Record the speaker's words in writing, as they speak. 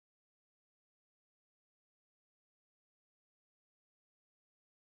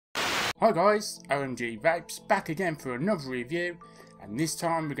Hi guys, OMG Vapes back again for another review, and this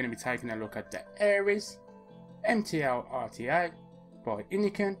time we're going to be taking a look at the Aries MTL RTA by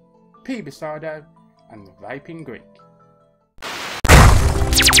Innokin, Pbusardo and the VapingGreek.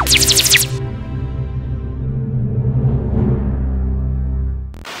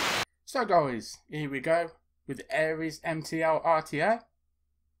 So guys, here we go with the Aries MTL RTA.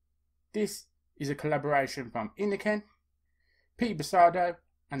 This is a collaboration from Innokin, Pbusardo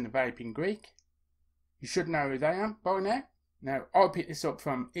and the VapingGreek. You should know who they are by now. Now, I picked this up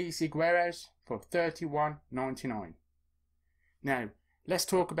from e-cig warehouse for $31.99. Now, let's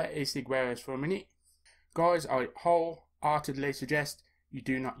talk about e-cig warehouse for a minute. Guys, I wholeheartedly suggest you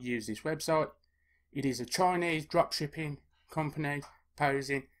do not use this website. It is a Chinese dropshipping company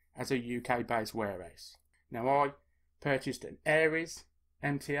posing as a UK based warehouse. Now, I purchased an Aries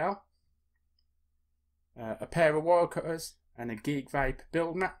MTL, a pair of wire cutters and a Geek Vape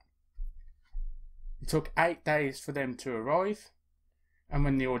build mat. It took 8 days for them to arrive, and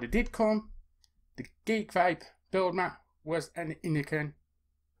when the order did come, the Geek Vape build mat was an Innokin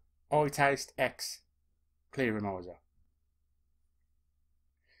iTaste X clearomizer.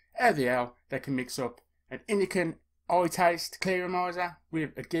 How the hell they can mix up an Innokin iTaste clearomizer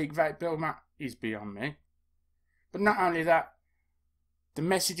with a Geek Vape build mat is beyond me. But not only that, the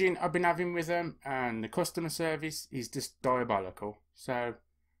messaging I've been having with them and the customer service is just diabolical. So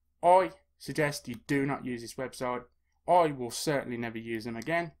I suggest you do not use this website. I will certainly never use them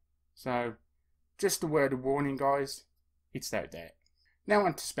again. So just a word of warning guys, it's out there. Now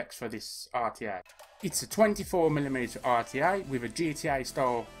on to specs for this RTA. It's a 24mm RTA with a GTA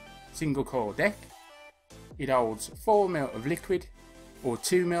style single core deck. It holds 4ml of liquid or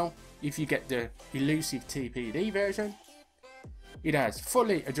 2ml if you get the elusive TPD version. It has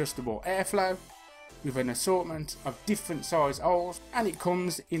fully adjustable airflow with an assortment of different size holes, and it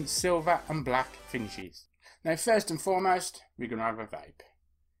comes in silver and black finishes. Now first and foremost, we're going to have a vape.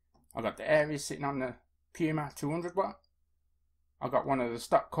 I got the Aries sitting on the Puma 200 watt. I got one of the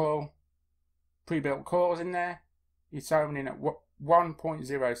stock coil pre-built coils in there. It's opening at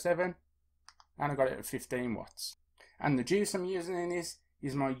 1.07 and I got it at 15 watts. And the juice I'm using in this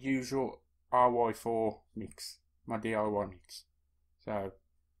is my usual RY4 mix, my DIY mix. So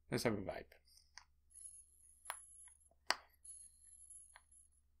let's have a vape.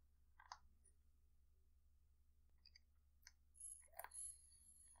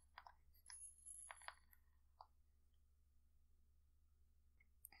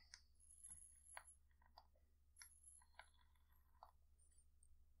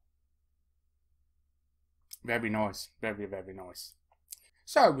 Very nice, very nice.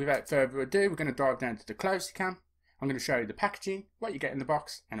 So without further ado, we're going to dive down to the closer cam. I'm going to show you the packaging, what you get in the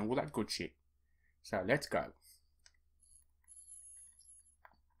box, and all that good shit. So let's go.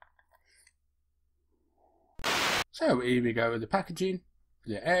 So here we go with the packaging for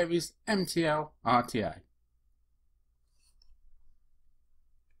the Aries MTL RTA.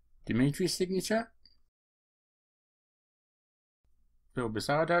 Dimitri's signature.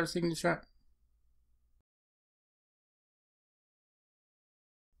 Pbusardo's signature.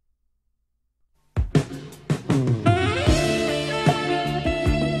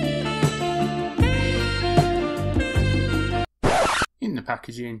 In the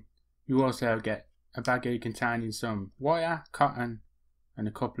packaging, you also get a baggie containing some wire, cotton and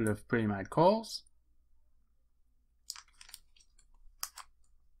a couple of pre-made coils.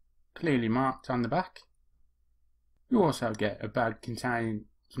 Clearly marked on the back. You also get a bag containing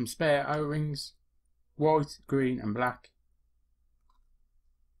some spare O-rings, white, green and black,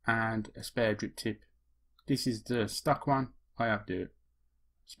 and a spare drip tip. This is the stock one. I have the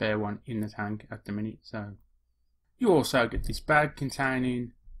spare one in the tank at the minute, so you also get this bag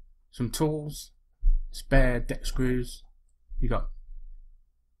containing some tools, spare deck screws. You got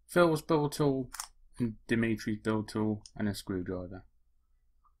Phil's build tool and Dimitri's build tool and a screwdriver.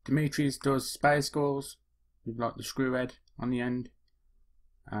 Dimitri's does space scores with like the screw head on the end,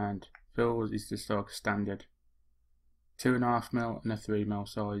 and Phil's is just like a standard 2.5mm and a 3mm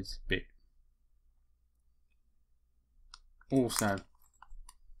size bit. Also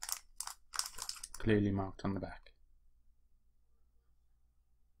clearly marked on the back.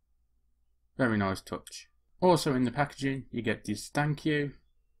 Very nice touch. Also in the packaging you get this thank you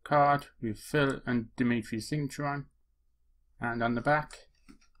card with Phil and Dimitri's signature on, and on the back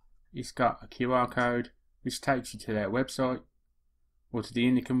it's got a QR code which takes you to their website or to the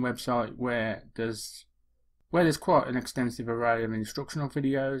Innokin website where there's quite an extensive array of instructional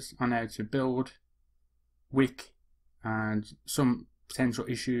videos on how to build, wick and some potential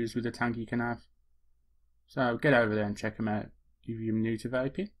issues with the tank you can have. So get over there and check them out if you're new to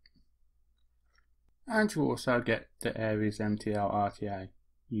vaping. and you also get the Aries MTL RTA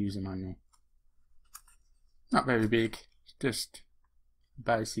user manual. Not very big, just a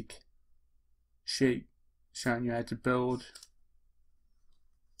basic sheet showing you how to build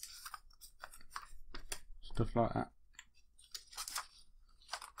stuff like that.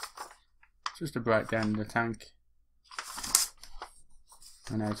 Just a breakdown of the tank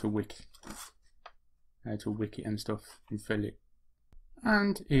and how to wick it and stuff and fill it.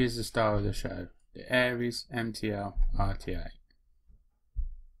 And here's the star of the show, the Aries MTL RTA.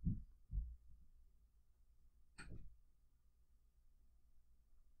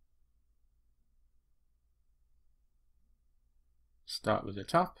 Start with the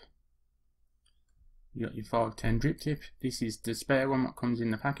top. You got your 510 drip tip. This is the spare one that comes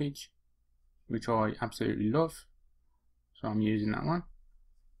in the package, which I absolutely love, so I'm using that one.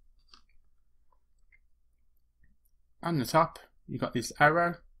 On the top you got this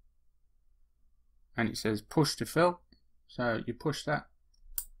arrow and it says push to fill, so you push that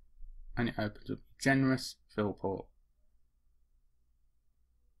and it opens up generous fill port.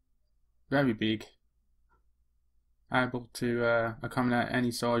 Very big, able to accommodate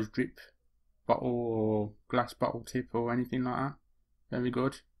any size drip bottle or glass bottle tip or anything like that. Very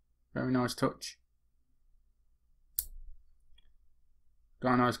good, very nice touch.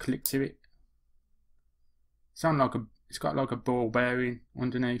 Got a nice click to it. It's got like a ball bearing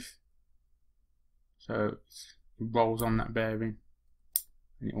underneath, so it rolls on that bearing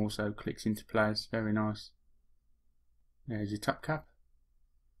and it also clicks into place. Very nice. There's your top cap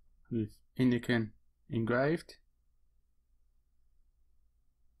with Innokin engraved.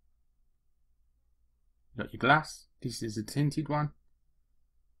 You got your glass. This is a tinted one.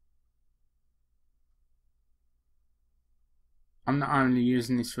 I'm not only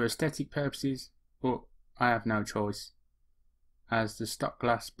using this for aesthetic purposes, but I have no choice, as the stock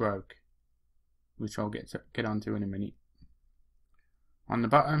glass broke, which I'll get onto in a minute. On the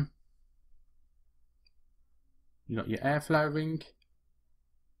bottom, you got your airflow ring.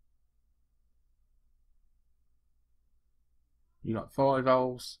 You got 5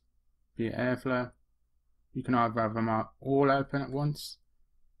 holes for your airflow. You can either have them all open at once,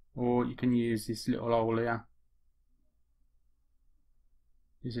 or you can use this little hole here.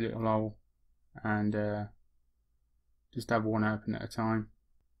 This little hole, and just have one open at a time.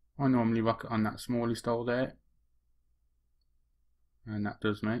 I normally rock it on that smallest hole there, and that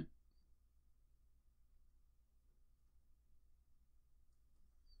does me.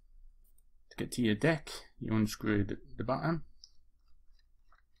 To get to your deck, you unscrew the bottom.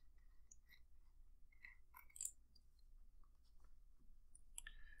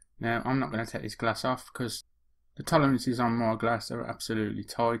 Now I'm not going to take this glass off because the tolerances on my glass are absolutely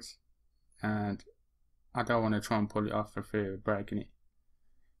tight and I don't want to try and pull it off for fear of breaking it.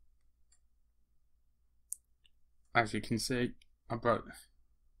 As you can see, I broke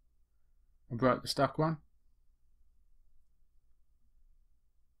the stock one.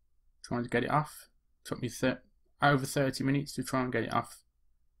 Trying to get it off. Took me over 30 minutes to try and get it off.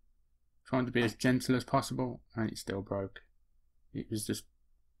 Trying to be as gentle as possible, and it still broke. It was just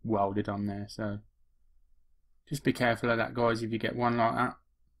welded on there, so just be careful of that, guys. If you get one like that,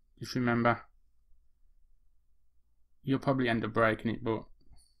 just remember you'll probably end up breaking it, but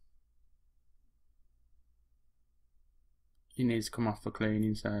it needs to come off for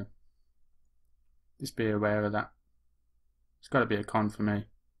cleaning, so just be aware of that. It's got to be a con for me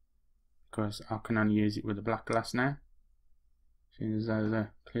because I can only use it with the black glass now, seeing as though the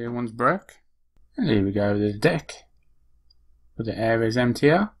clear ones broke. And here we go, the deck for the Aries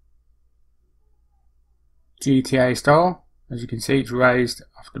MTL GTA style. As you can see, it's raised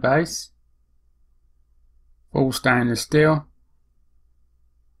off the base, full stainless steel.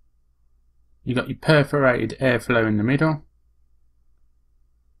 You got your perforated airflow in the middle.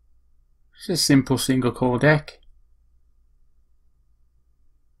 It's a simple single core deck.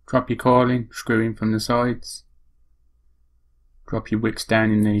 Drop your coil in, screw in from the sides. Drop your wicks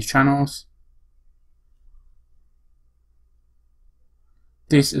down in these channels.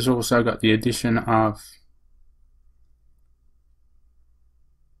 This has also got the addition of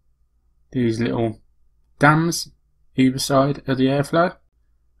these little dams either side of the airflow,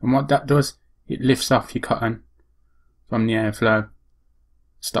 and what that does, it lifts off your cotton from the airflow,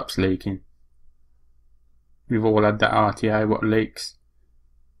 stops leaking. We've all had that RTA what leaks,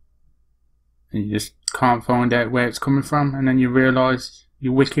 and you just can't find out where it's coming from, and then you realise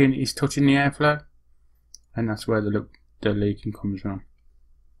your wicking is touching the airflow, and that's where the leaking comes from.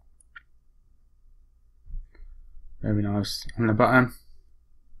 Very nice. On the bottom,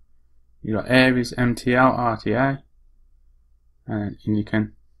 you got Aries MTL RTA and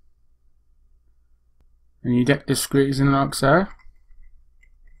Innokin. And you get the screws in like so.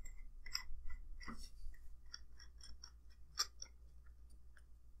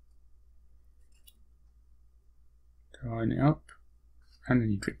 Line it up, and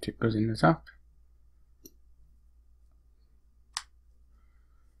then your drip tip goes in the top.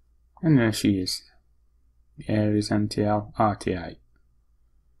 And there she is. The Aries MTL RTA.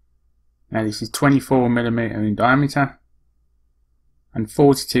 Now this is 24mm in diameter and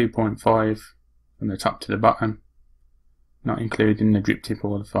 42.5 from the top to the bottom, not including the drip tip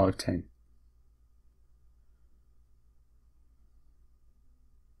or the 510.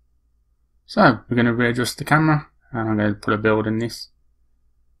 So we're going to readjust the camera, and I'm going to put a build in this.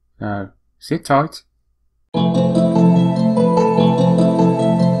 So sit tight.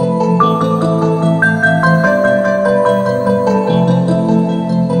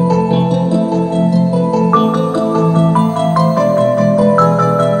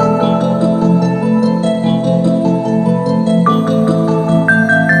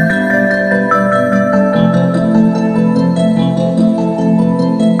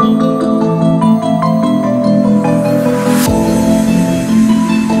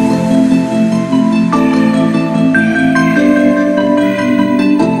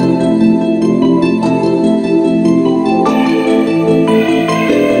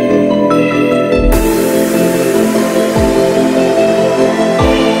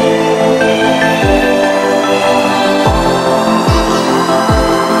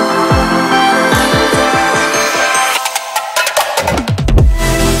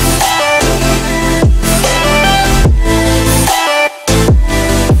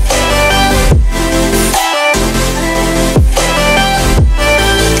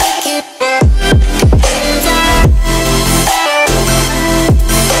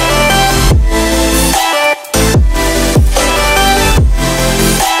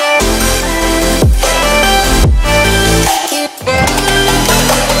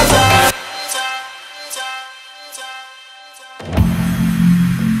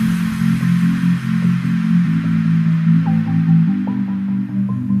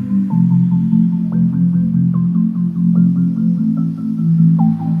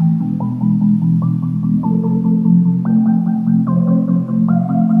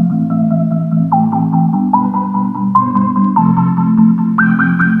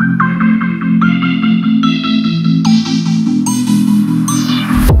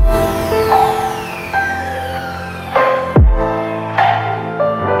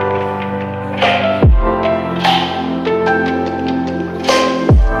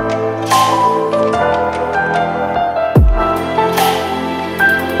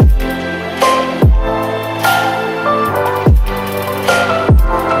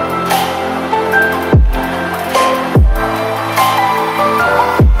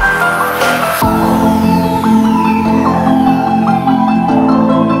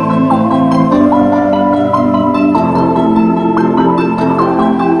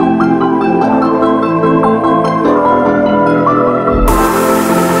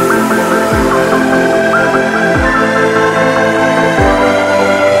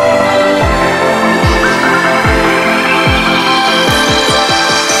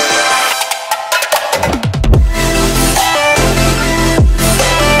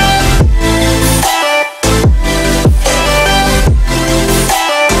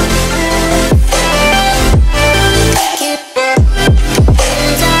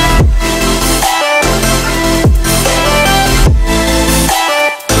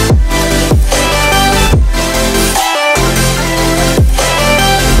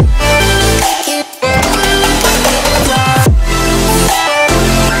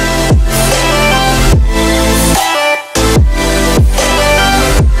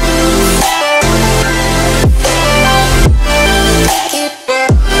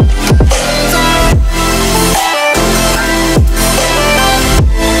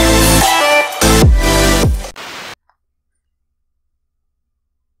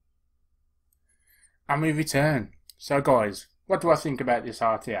 And we return. So guys, what do I think about this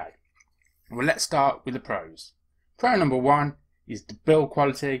RTA? Well, let's start with the pros. Pro number one is the build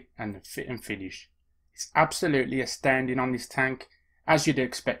quality and the fit and finish. It's absolutely astounding on this tank, as you'd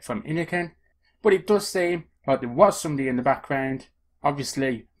expect from Innokin, but it does seem like there was somebody in the background,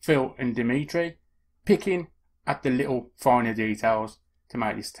 obviously Phil and Dimitri, picking at the little finer details to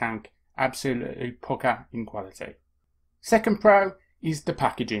make this tank absolutely pucker in quality. Second pro is the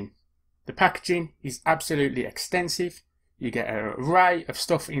packaging. The packaging is absolutely extensive. You get an array of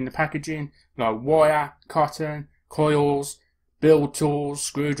stuff in the packaging like wire, cotton, coils, build tools,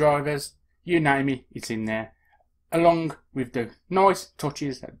 screwdrivers, you name it, it's in there. Along with the nice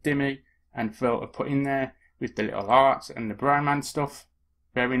touches that Dimmy and Phil have put in there with the little hearts and the brown man stuff.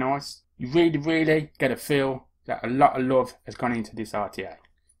 Very nice. You really get a feel that a lot of love has gone into this RTA.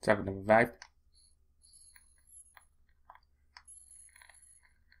 Let's have another vape.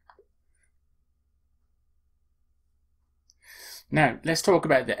 Now, let's talk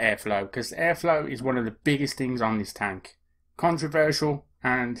about the airflow, because airflow is one of the biggest things on this tank. Controversial,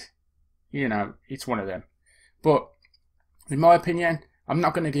 and, you know, it's one of them. But, in my opinion, I'm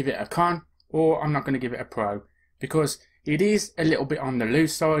not going to give it a con, or I'm not going to give it a pro, because it is a little bit on the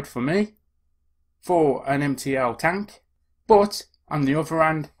loose side for me, for an MTL tank. But, on the other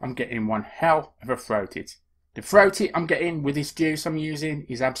hand, I'm getting one hell of a throat hit. The throat hit I'm getting with this juice I'm using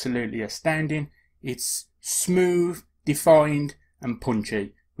is absolutely astounding. It's smooth, defined, and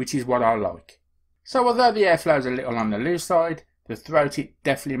punchy, which is what I like. So although the airflow is a little on the loose side, the throat hit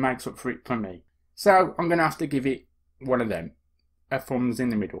definitely makes up for it for me. So I'm going to have to give it one of them. A thumbs in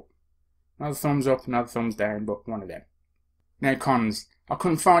the middle. Another thumbs up, another thumbs down, but one of them. Now cons. I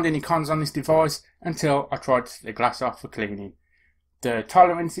couldn't find any cons on this device until I tried to take the glass off for cleaning. The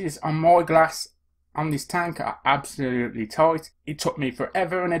tolerances on my glass on this tank are absolutely tight. It took me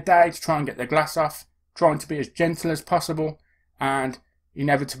forever and a day to try and get the glass off, trying to be as gentle as possible, and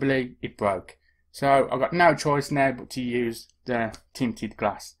inevitably it broke. So I've got no choice now but to use the tinted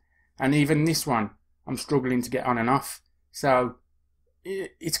glass. And even this one I'm struggling to get on and off, so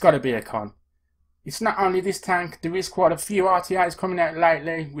it's got to be a con. It's not only this tank, there is quite a few RTAs coming out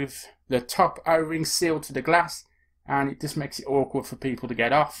lately with the top O-ring sealed to the glass, and it just makes it awkward for people to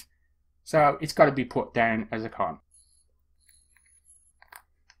get off. So it's got to be put down as a con.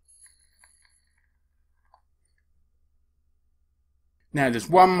 Now there's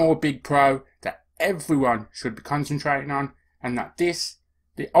one more big pro that everyone should be concentrating on, and that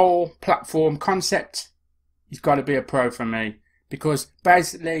the whole platform concept, has got to be a pro for me. Because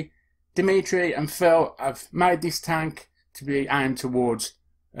basically, Dimitri and Phil have made this tank to be aimed towards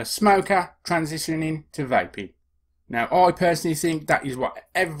a smoker transitioning to vaping. Now I personally think that is what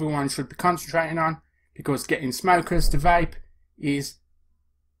everyone should be concentrating on, because getting smokers to vape is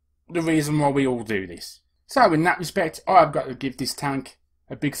the reason why we all do this. So in that respect, I've got to give this tank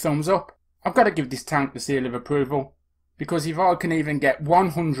a big thumbs up. I've got to give this tank the seal of approval, because if I can even get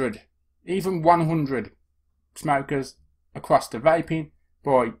 100, even 100 smokers across to vaping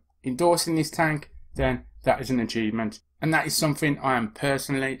by endorsing this tank, then that is an achievement, and that is something I am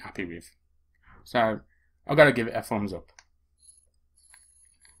personally happy with. So I've got to give it a thumbs up.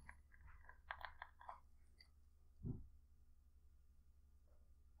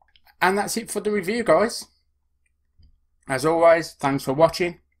 And that's it for the review, guys. As always, thanks for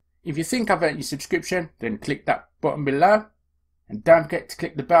watching. If you think I've earned your subscription, then click that button below, and don't forget to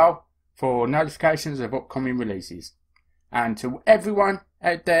click the bell for notifications of upcoming releases. And to everyone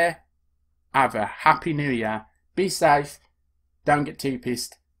out there, have a happy new year. Be safe, don't get too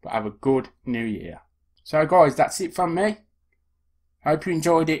pissed, but have a good new year. So guys, that's it from me. Hope you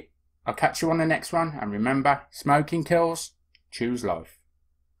enjoyed it. I'll catch you on the next one, and remember, smoking kills, choose life.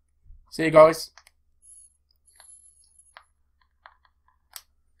 See you guys.